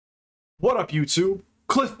What up, YouTube?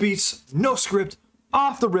 CliffBeats, no script,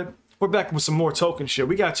 off the rip. We're back with some more token shit.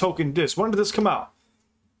 We got token disc. When did this come out?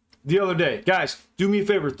 The other day. Guys, do me a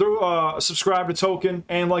favor. Throw subscribe to Token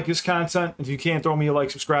and like his content. If you can't, throw me a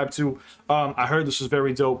like, subscribe to. I heard this was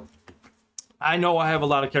very dope. I know I have a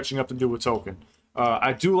lot of catching up to do with Token.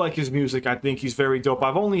 I do like his music. I think he's very dope.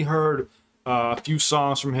 I've only heard a few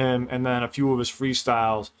songs from him and then a few of his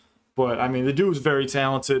freestyles. But, I mean, the dude's very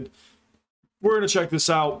talented. We're going to check this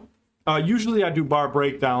out. Usually I do bar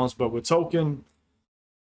breakdowns, but with Token,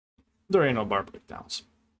 there ain't no bar breakdowns.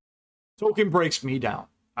 Token breaks me down.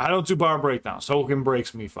 I don't do bar breakdowns. Token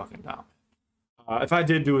breaks me fucking down. If I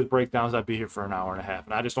did do his breakdowns, I'd be here for an hour and a half.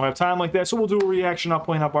 And I just don't have time like that, so we'll do a reaction. I'm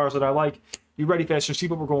playing out bars that I like. You ready, faster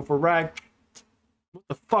seatbelt? We're going for a rag. What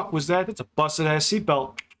the fuck was that? That's a busted-ass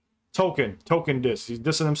seatbelt. Token diss. He's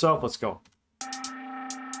dissing himself. Let's go.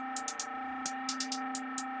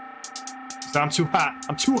 I'm too hot.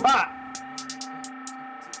 I'm too hot.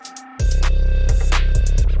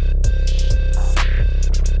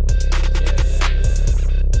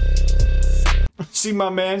 See my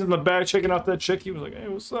man's in the back checking out that chick. He was like, hey,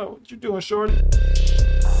 what's up? What you doing, shorty?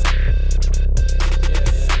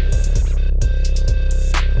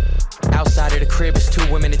 Outside of the crib, it's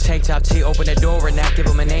two women in tank top. T open the door and I give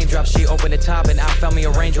him a name drop. She opened the top and I found me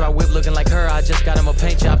a Ranger. I whip looking like her. I just got him a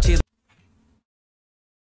paint job. T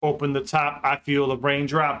open the top, I feel the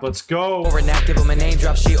raindrop. Let's go. Or not give him a name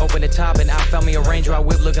drop. She opened the top and I found me a Ranger. I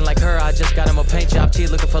whip looking like her. I just got him a paint job. T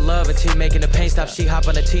looking for love and T making the paint stop. She hop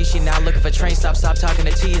on the T. She now looking for train stop. Stop talking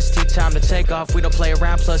to T. It's T time to take off. We don't play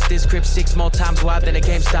around. Plus this grip 6 more times wide than a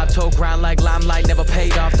GameStop. Toe grind like limelight. Never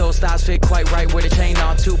paid off. Those thighs fit quite right with a chain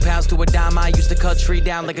on. 2 pounds to a dime. I used to cut tree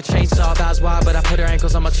down like a chainsaw. Thighs wide, but I put her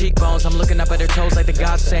ankles on my cheekbones. I'm looking up at her toes like the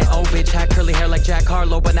God saying, oh bitch, had curly hair like Jack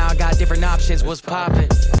Harlow, but now I got different options. What's poppin'?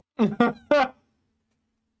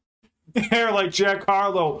 Hair like Jack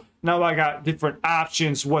Harlow. Now I got different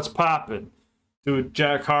options. What's poppin'? Dude,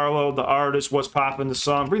 Jack Harlow, the artist, What's Poppin', the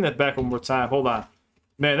song. Bring that back one more time. Hold on.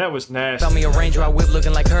 Man, that was nasty. Found me a Ranger, I whip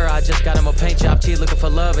looking like her. I just got him a paint job. T looking for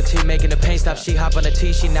love and T making the paint stop. She hop on the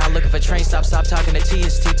T. She now looking for train stop. Stop talking to T.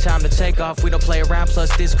 It's T time to take off. We don't play around.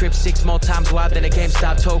 Plus this grip 6 more times wide than a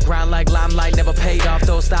GameStop. Toe grind like limelight. Never paid off.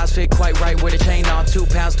 Those thighs fit quite right with a chain on. 2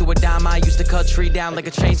 pounds to a dime. I used to cut tree down like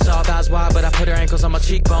a chainsaw. Thighs wide, but I put her ankles on my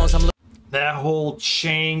cheekbones. I'm that whole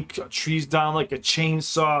chain, trees down like a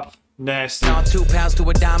chainsaw. Nasty. Now 2 pounds to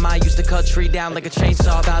a dime. I used to cut tree down like a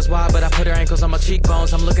chainsaw. Thighs wide, but I put her ankles on my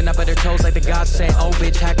cheekbones. I'm looking up at her toes like the God saying, oh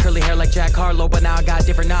bitch, had curly hair like Jack Harlow, but now I got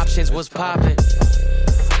different options. What's poppin'?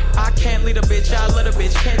 I can't lead a bitch, I love a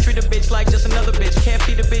bitch. Can't treat a bitch like just another bitch. Can't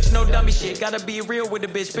feed a bitch, no dummy shit. Gotta be real with a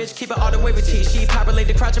bitch. Bitch, keep it all the way with T. She populate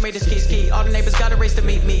the crotch and made a ski. All the neighbors gotta race to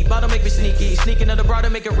meet me. Bottom make me sneaky. Sneaking on the broad to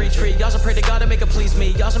make a retreat. Y'all should pray to God to make her please me.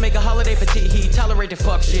 Y'all should make a holiday for T. He tolerate the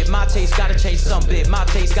fuck shit. My taste gotta change some bit. My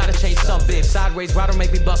taste gotta change some bit. Sideways rider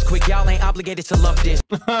make me bust quick. Y'all ain't obligated to love this.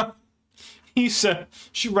 He said,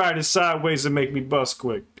 she riding sideways and make me bust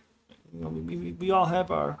quick. You know, we all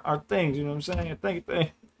have our things, you know what I'm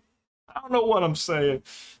saying? I don't know what I'm saying.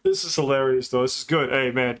 This is hilarious, though. This is good.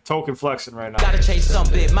 Hey, man, Token flexing right now. Gotta change some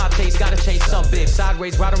bit. My taste gotta change some bit.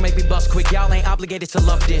 Sideways rider make me bust quick. Y'all ain't obligated to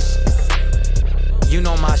love this. You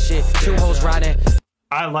know my shit. 2 hoes riding.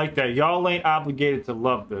 I like that. Y'all ain't obligated to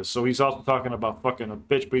love this. So he's also talking about fucking a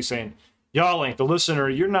bitch, but he's saying, y'all ain't. The listener,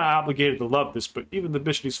 you're not obligated to love this, but even the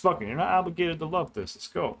bitch he's fucking, you're not obligated to love this. Let's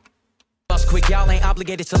go. Bust quick. Y'all ain't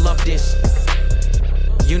obligated to love this.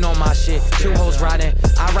 You know my shit, 2 hoes riding.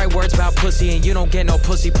 I write words about pussy and you don't get no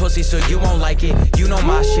pussy, so you won't like it. You know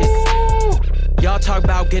my shit. Y'all talk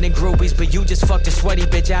about getting groupies, but you just fucked a sweaty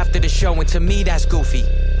bitch after the show, and to me that's goofy.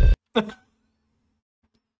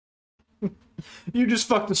 You just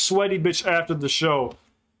fucked a sweaty bitch after the show.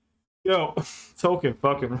 Yo, Token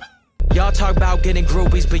fucking. Y'all talk about getting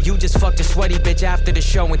groupies, but you just fucked a sweaty bitch after the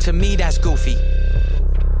show, and to me that's goofy.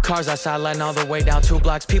 Cars outside, letting all the way down 2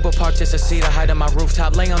 blocks. People park just to see the height of my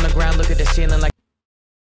rooftop. Lay on the ground, look at the ceiling like.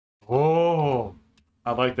 Oh,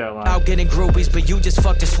 I like that line. Out getting groupies, but you just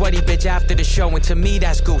fucked a sweaty bitch after the show, and to me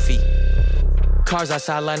that's goofy. Cars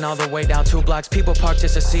outside, letting all the way down 2 blocks. People park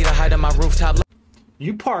just to see the height of my rooftop.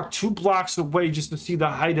 You parked 2 blocks away just to see the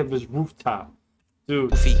height of his rooftop, dude.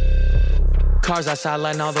 Goofy. Cars outside,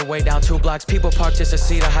 letting all the way down 2 blocks. People park just to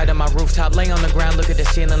see the height of my rooftop. Lay on the ground, look at the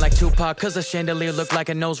ceiling like Tupac. Cause the chandelier look like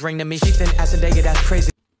a nose ring to me. She thin ass and that's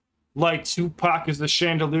crazy. Like Tupac, is the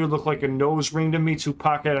chandelier look like a nose ring to me?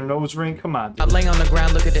 Tupac had a nose ring? Come on, dude. I lay on the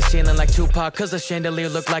ground, look at the ceiling like Tupac. Cause the chandelier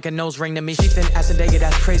look like a nose ring to me. She thin ass and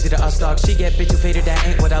that's crazy to us, dog. She get bitch you faded, that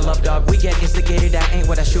ain't what I love, dog. We get instigated, that ain't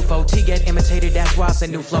what I shoot for. T get imitated, that's why it's a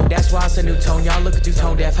new flow. That's why it's a new tone. Y'all look at you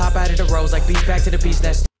tone deaf. Hop out out of the rose like beats back to the beast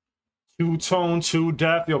that's Two-tone, too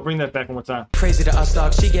deaf. Yo, bring that back one more time. crazy to us,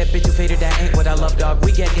 dog. She get bitch you faded, that ain't what I love, dog.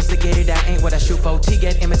 We get instigated, that ain't what I shoot for. T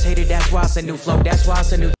get imitated, that's why it's a new flow. That's why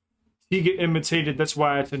it's a new. T get imitated, that's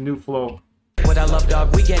why it's a new flow. What I love,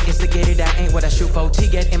 dog. We get instigated, that ain't what I shoot for. T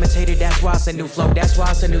get imitated, that's why it's a new flow. That's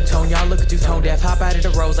why it's a new tone. Y'all look at you tone deaf. Hop out of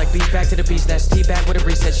the rose like beats back to the beast nest. T back with a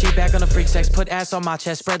reset. She back on the freak sex. Put ass on my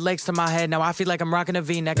chest. Spread legs to my head. Now I feel like I'm rocking a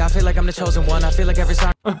V-neck. I feel like I'm the chosen one. I feel like every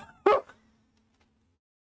song.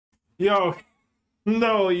 Yo,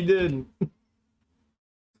 no, he didn't.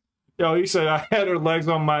 Yo, he said I had her legs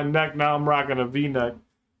on my neck. Now I'm rocking a V-neck.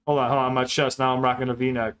 Hold on, my chest. Now I'm rocking a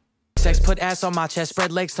V-neck. Sex, put ass on my chest,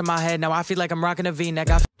 spread legs to my head. Now I feel like I'm rocking a V-neck.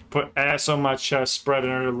 Put ass on my chest, spreading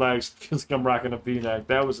her legs, feels like I'm rocking a V-neck.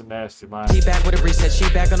 That was a nasty line. T-back with a reset,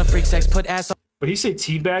 she back on the freak sex, put ass on. But he said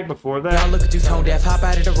T-bag before that? Y'all look at you tone deaf, hop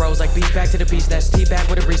out of the rose like beats back to the beast nest. T-back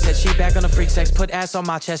with a reset, she back on the freak sex, put ass on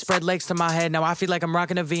my chest, spread legs to my head. Now I feel like I'm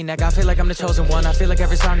rocking a V-neck. I feel like I'm the chosen one. I feel like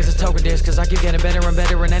every song is a token disc, cause I keep getting better and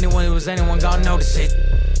better, and anyone who is anyone gonna notice it.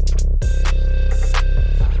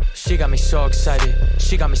 She got me so excited.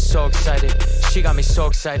 She got me so excited. She got me so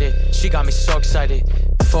excited. She got me so excited.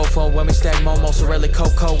 Fofo when we stack Momo, so really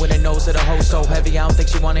Coco when it knows that a hoe so heavy. I don't think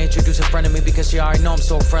she wanna introduce a friend to me because she already know I'm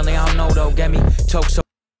so friendly. I don't know though. Get me toke so.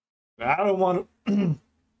 I don't want to.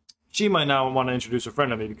 She might not want to introduce a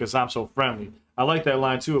friend to me because I'm so friendly. I like that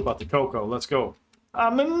line too about the Coco. Let's go.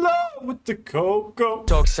 I'm in love with the Coco.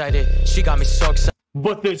 So excited. She got me so excited.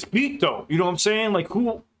 But this beat though, you know what I'm saying? Like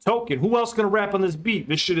who? Token. Who else gonna rap on this beat?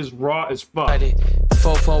 This shit is raw as fuck.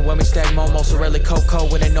 Fofo when we stack Momo, so really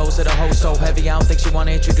Coco when it knows that a hoe so heavy. I don't think she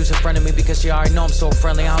wanna introduce a friend to me because she already know I'm so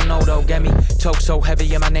friendly. I don't know though. Get me toke so heavy,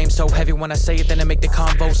 yeah, my name so heavy. When I say it, then I make the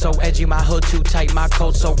convo so edgy. My hood too tight, my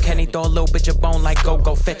coat so Kenny. Throw a little bitch of bone like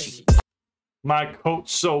go fetch it. My coat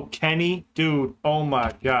so Kenny, dude. Oh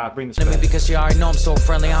my god, bring this back. Because she already know I'm so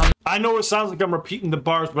friendly. I know it sounds like I'm repeating the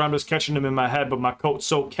bars, but I'm just catching them in my head. But my coat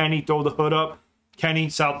so Kenny, throw the hood up. Kenny,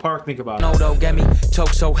 South Park, think about it. No, though, get me toke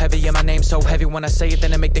so heavy, yeah, my name so heavy. When I say it,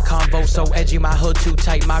 then I make the convo so edgy. My hood too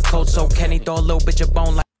tight, my coat so Kenny. Throw a little bitch of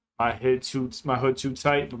bone like my hood too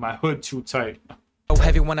tight, but my hood too tight. So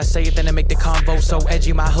heavy when I say it, then I make the convo so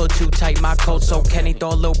edgy. My hood too tight, my coat so Kenny. Throw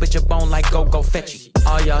a little bitch of bone like go fetch it.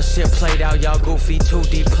 All y'all shit played out, y'all goofy, too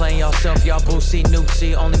deep. Playing yourself, y'all boosty,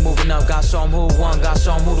 newsy. Only moving up, got some who won, got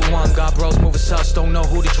some who the one. Got bros moving sus, don't know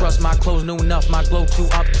who to trust. My clothes new enough, my glow too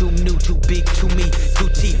up, too new, too big, too me, too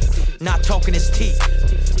teeth. Not talking his teeth.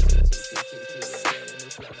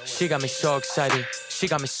 She got me so excited. She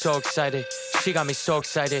got me so excited. She got me so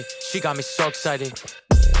excited. She got me so excited.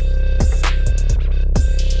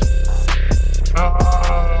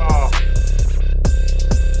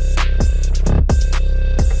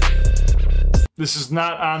 This is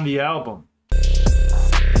not on the album.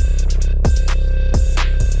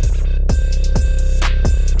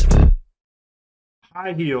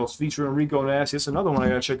 High Heels featuring Rico Nasty. It's another one I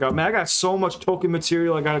gotta check out. Man, I got so much token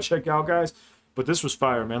material I gotta check out, guys. But this was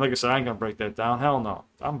fire, man. Like I said, I ain't gonna break that down. Hell no.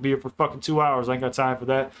 I'm gonna be here for fucking 2 hours. I ain't got time for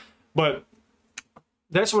that. But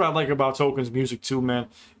that's what I like about Token's music too, man.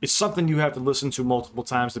 It's something you have to listen to multiple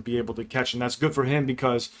times to be able to catch, and that's good for him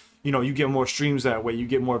because, you know, you get more streams that way, you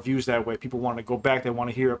get more views that way. People want to go back, they want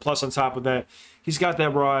to hear it. Plus, on top of that, he's got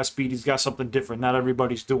that raw ass beat. He's got something different. Not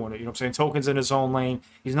everybody's doing it. You know what I'm saying? Token's in his own lane.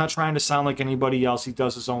 He's not trying to sound like anybody else. He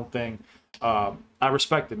does his own thing. I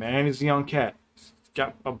respect it, man. And he's a young cat. He's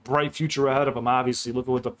got a bright future ahead of him, obviously. Look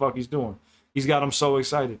at what the fuck he's doing. He's got him so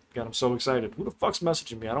excited. Got him so excited. Who the fuck's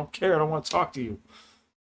messaging me? I don't care. I don't want to talk to you.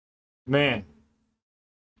 Man,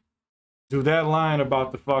 dude, that line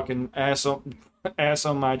about the fucking ass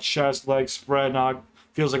on my chest, legs spread, now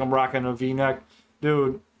feels like I'm rocking a V-neck.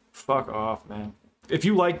 Dude, fuck off, man. If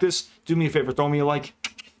you like this, do me a favor, throw me a like,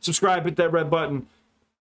 subscribe, hit that red button.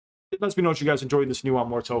 It lets me know what you guys enjoyed this new On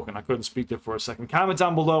More Token. I couldn't speak there for a second. Comment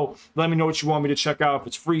down below. Let me know what you want me to check out. If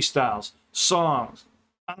it's freestyles, songs,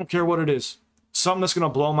 I don't care what it is. Something that's going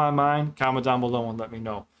to blow my mind, comment down below and let me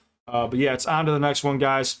know. But yeah, it's on to the next one,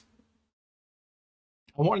 guys.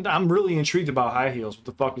 I'm really intrigued about High Heels. What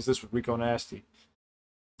the fuck is this with Rico Nasty?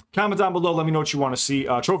 Comment down below. Let me know what you want to see.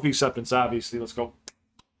 Trophy acceptance, obviously. Let's go.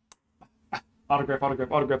 Autograph,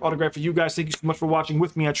 autograph, autograph, autograph for you guys. Thank you so much for watching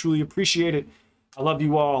with me. I truly appreciate it. I love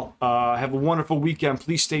you all. Have a wonderful weekend.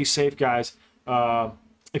 Please stay safe, guys.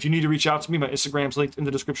 If you need to reach out to me, my Instagram's linked in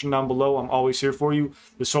the description down below. I'm always here for you.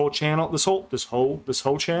 This whole channel, this whole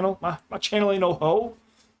channel. My channel ain't no hoe.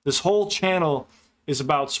 This whole channel is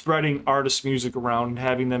about spreading artists' music around and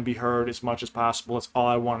having them be heard as much as possible. That's all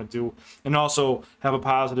I want to do, and also have a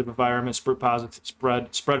positive environment, spread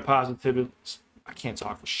positivity. I can't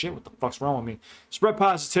talk for shit. What the fuck's wrong with me? Spread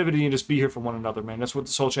positivity and just be here for one another, man. That's what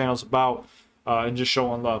this whole channel is about. And just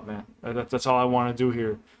showing love, man. That's all I want to do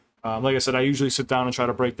here. Like I said, I usually sit down and try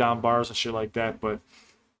to break down bars and shit like that, but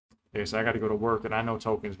like I said, I got to go to work, and I know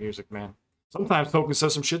Token's music, man. Sometimes Token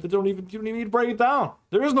says some shit that you don't even need to break it down.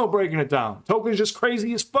 There is no breaking it down. Token's just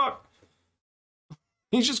crazy as fuck.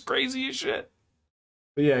 He's just crazy as shit.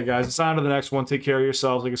 But yeah, guys, it's on to the next one. Take care of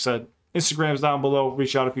yourselves. Like I said, Instagram's down below.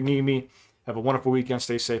 Reach out if you need me. Have a wonderful weekend.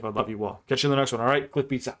 Stay safe. I love you all. Catch you in the next one, all right?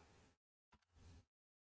 CliffBeats out.